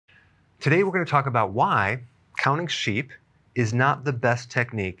Today we're going to talk about why counting sheep is not the best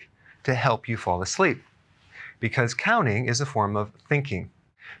technique to help you fall asleep. Because counting is a form of thinking.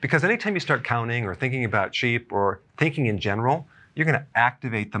 Because anytime you start counting or thinking about sheep or thinking in general, you're going to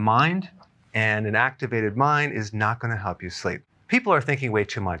activate the mind, and an activated mind is not going to help you sleep. People are thinking way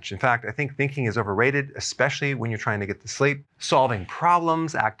too much. In fact, I think thinking is overrated, especially when you're trying to get to sleep. Solving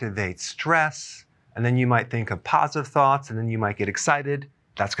problems activates stress, and then you might think of positive thoughts, and then you might get excited.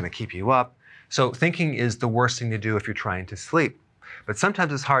 That's going to keep you up. So thinking is the worst thing to do if you're trying to sleep. But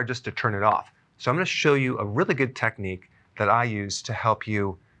sometimes it's hard just to turn it off. So I'm going to show you a really good technique that I use to help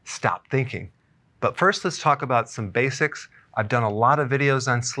you stop thinking. But first, let's talk about some basics. I've done a lot of videos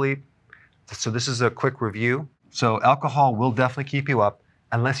on sleep, so this is a quick review. So alcohol will definitely keep you up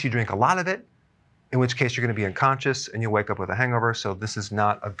unless you drink a lot of it, in which case you're going to be unconscious and you'll wake up with a hangover, so this is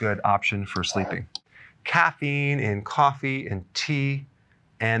not a good option for sleeping. Caffeine in coffee and tea,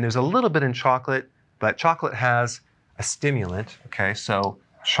 and there's a little bit in chocolate, but chocolate has a stimulant, okay? So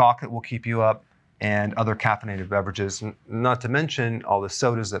chocolate will keep you up, and other caffeinated beverages, not to mention all the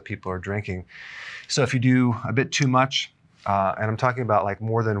sodas that people are drinking. So if you do a bit too much, and I'm talking about like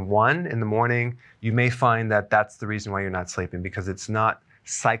more than one in the morning, you may find that that's the reason why you're not sleeping, because it's not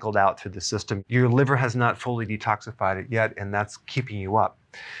cycled out through the system. Your liver has not fully detoxified it yet, and that's keeping you up.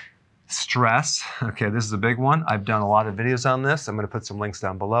 Stress, okay, this is a big one. I've done a lot of videos on this. I'm going to put some links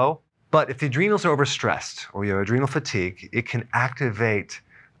down below. But if the adrenals are overstressed or you have adrenal fatigue, it can activate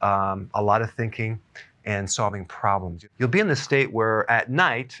a lot of thinking and solving problems. You'll be in the state where at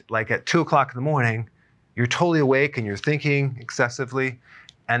night, like at 2 o'clock in the morning, you're totally awake and you're thinking excessively.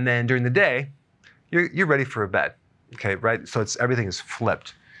 And then during the day, you're ready for a bed, okay, right? So everything is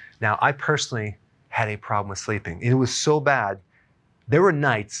flipped. Now, I personally had a problem with sleeping. It was so bad. There were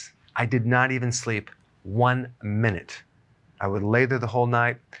nights I did not even sleep 1 minute. I would lay there the whole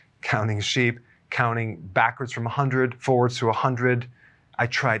night, counting sheep, counting backwards from 100, forwards to 100. I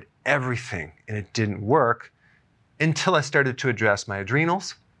tried everything and it didn't work until I started to address my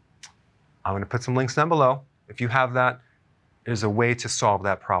adrenals. I'm going to put some links down below. If you have that, there's a way to solve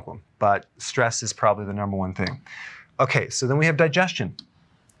that problem. But stress is probably the #1 thing. Okay, so then we have digestion.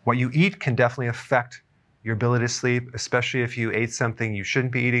 What you eat can definitely affect your ability to sleep, especially if you ate something you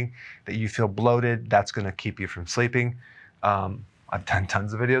shouldn't be eating, that you feel bloated. That's going to keep you from sleeping. I've done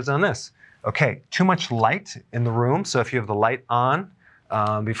tons of videos on this. Okay, too much light in the room. So if you have the light on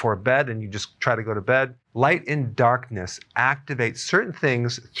before bed and you just try to go to bed, light and darkness activate certain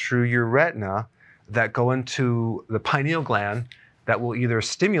things through your retina that go into the pineal gland that will either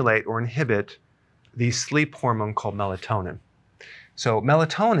stimulate or inhibit the sleep hormone called melatonin. So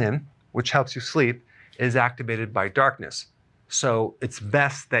melatonin, which helps you sleep, is activated by darkness. So it's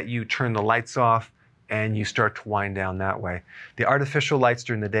best that you turn the lights off and you start to wind down that way. The artificial lights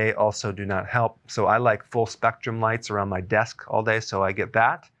during the day also do not help. So I like full spectrum lights around my desk all day, so I get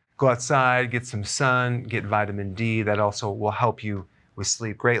that. Go outside, get some sun, get vitamin D. That also will help you with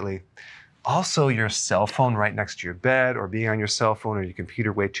sleep greatly. Also, your cell phone right next to your bed, or being on your cell phone or your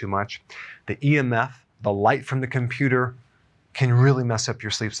computer way too much. The EMF, the light from the computer, can really mess up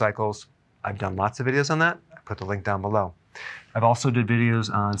your sleep cycles. I've done lots of videos on that. I put the link down below. I've also did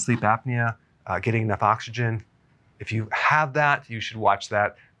videos on sleep apnea, getting enough oxygen. If you have that, you should watch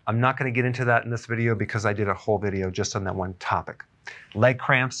that. I'm not going to get into that in this video because I did a whole video just on that one topic. Leg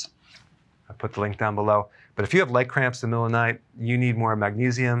cramps, I put the link down below. But if you have leg cramps in the middle of the night, you need more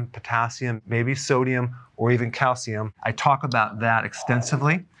magnesium, potassium, maybe sodium, or even calcium. I talk about that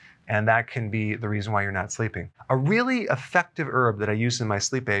extensively, and that can be the reason why you're not sleeping. A really effective herb that I use in my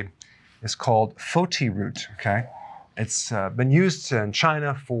sleep aid is called foti root, okay? It's been used in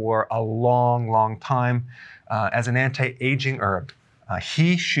China for a long, long time as an anti-aging herb.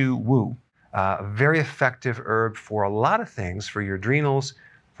 He Shu Wu, a very effective herb for a lot of things, for your adrenals,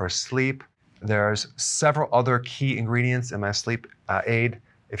 for sleep. There's several other key ingredients in my sleep aid.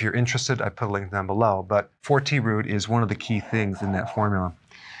 If you're interested, I put a link down below. But foti root is one of the key things in that formula.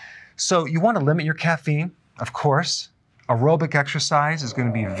 So you want to limit your caffeine, of course. Aerobic exercise is going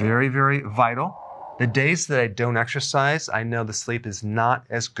to be very, very vital. The days that I don't exercise, I know the sleep is not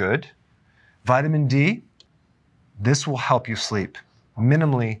as good. Vitamin D, this will help you sleep.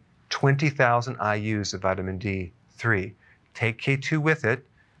 Minimally 20,000 IUs of vitamin D3. Take K2 with it.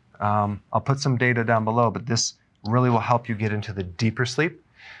 I'll put some data down below, but this really will help you get into the deeper sleep.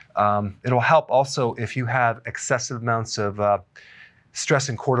 It'll help also if you have excessive amounts of stress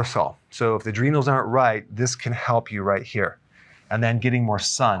and cortisol. So if the adrenals aren't right, this can help you right here. And then getting more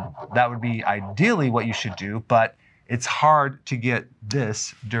sun. That would be ideally what you should do, but it's hard to get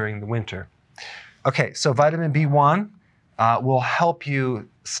this during the winter. Okay, so vitamin B1 will help you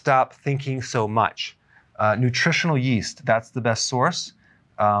stop thinking so much. Nutritional yeast, that's the best source,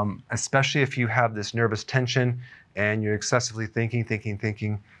 especially if you have this nervous tension and you're excessively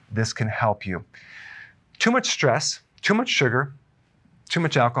thinking, this can help you. Too much stress, too much sugar, too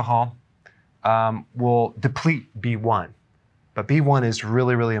much alcohol will deplete B1. But B1 is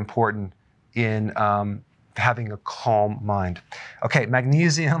really, really important in having a calm mind. Okay,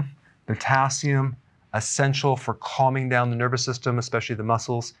 magnesium, potassium, essential for calming down the nervous system, especially the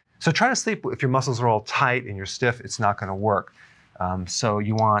muscles. So try to sleep if your muscles are all tight and you're stiff, it's not gonna work. So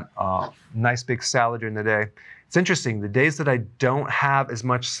you want a nice big salad during the day. It's interesting, the days that I don't have as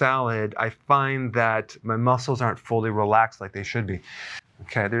much salad, I find that my muscles aren't fully relaxed like they should be.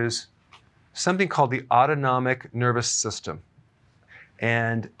 Okay, there's something called the autonomic nervous system.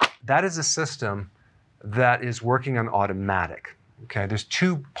 And that is a system that is working on automatic. Okay, there's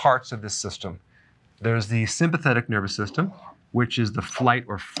two parts of this system. There's the sympathetic nervous system, which is the flight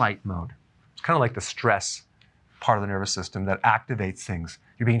or fight mode. It's kind of like the stress part of the nervous system that activates things.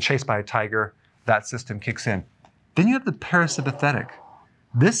 You're being chased by a tiger, that system kicks in. Then you have the parasympathetic.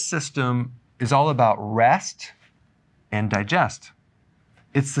 This system is all about rest and digest.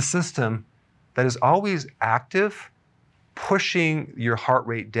 It's the system that is always active, pushing your heart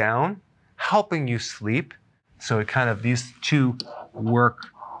rate down, helping you sleep. So it kind of, these two work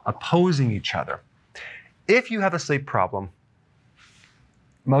opposing each other. If you have a sleep problem,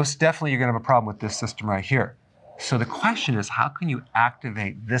 most definitely you're going to have a problem with this system right here. So the question is, how can you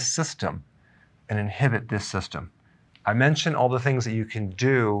activate this system and inhibit this system? I mentioned all the things that you can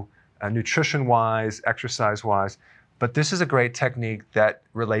do nutrition-wise, exercise-wise, but this is a great technique that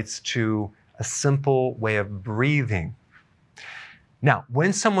relates to a simple way of breathing. Now,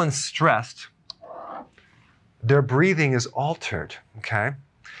 when someone's stressed, their breathing is altered, okay?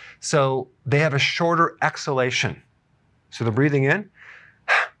 So they have a shorter exhalation. So they're breathing in,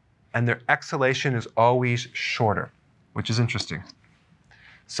 and their exhalation is always shorter, which is interesting.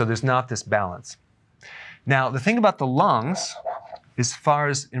 So there's not this balance. Now, the thing about the lungs, as far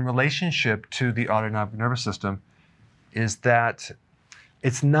as in relationship to the autonomic nervous system, is that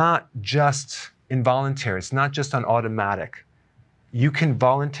it's not just involuntary. It's not just on automatic. You can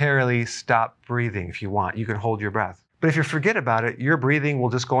voluntarily stop breathing if you want. You can hold your breath. But if you forget about it, your breathing will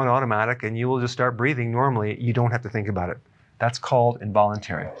just go on automatic and you will just start breathing normally. You don't have to think about it. That's called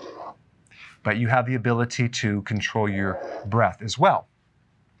involuntary. But you have the ability to control your breath as well.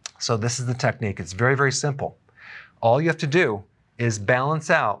 So this is the technique. It's very, very simple. All you have to do is balance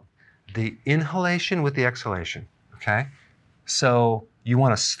out the inhalation with the exhalation, okay? So you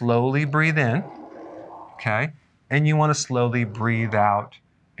want to slowly breathe in, okay? And you want to slowly breathe out.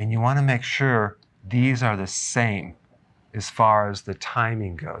 And you want to make sure these are the same as far as the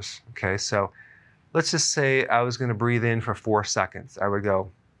timing goes, okay? So let's just say I was going to breathe in for 4 seconds. I would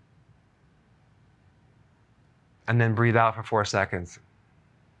go, and then breathe out for 4 seconds.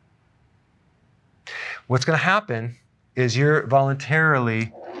 What's going to happen is you're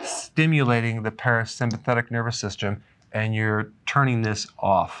voluntarily stimulating the parasympathetic nervous system and you're turning this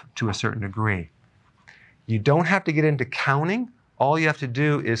off to a certain degree. You don't have to get into counting. All you have to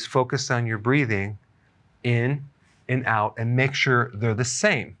do is focus on your breathing in and out and make sure they're the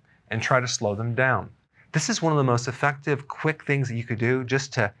same and try to slow them down. This is one of the most effective, quick things that you could do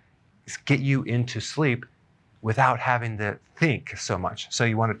just to get you into sleep without having to think so much. So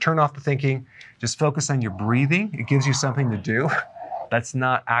you want to turn off the thinking, just focus on your breathing. It gives you something to do that's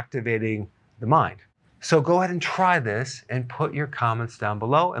not activating the mind. So go ahead and try this and put your comments down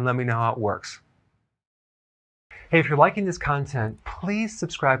below and let me know how it works. Hey, if you're liking this content, please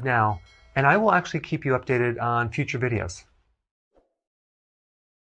subscribe now, and I will actually keep you updated on future videos.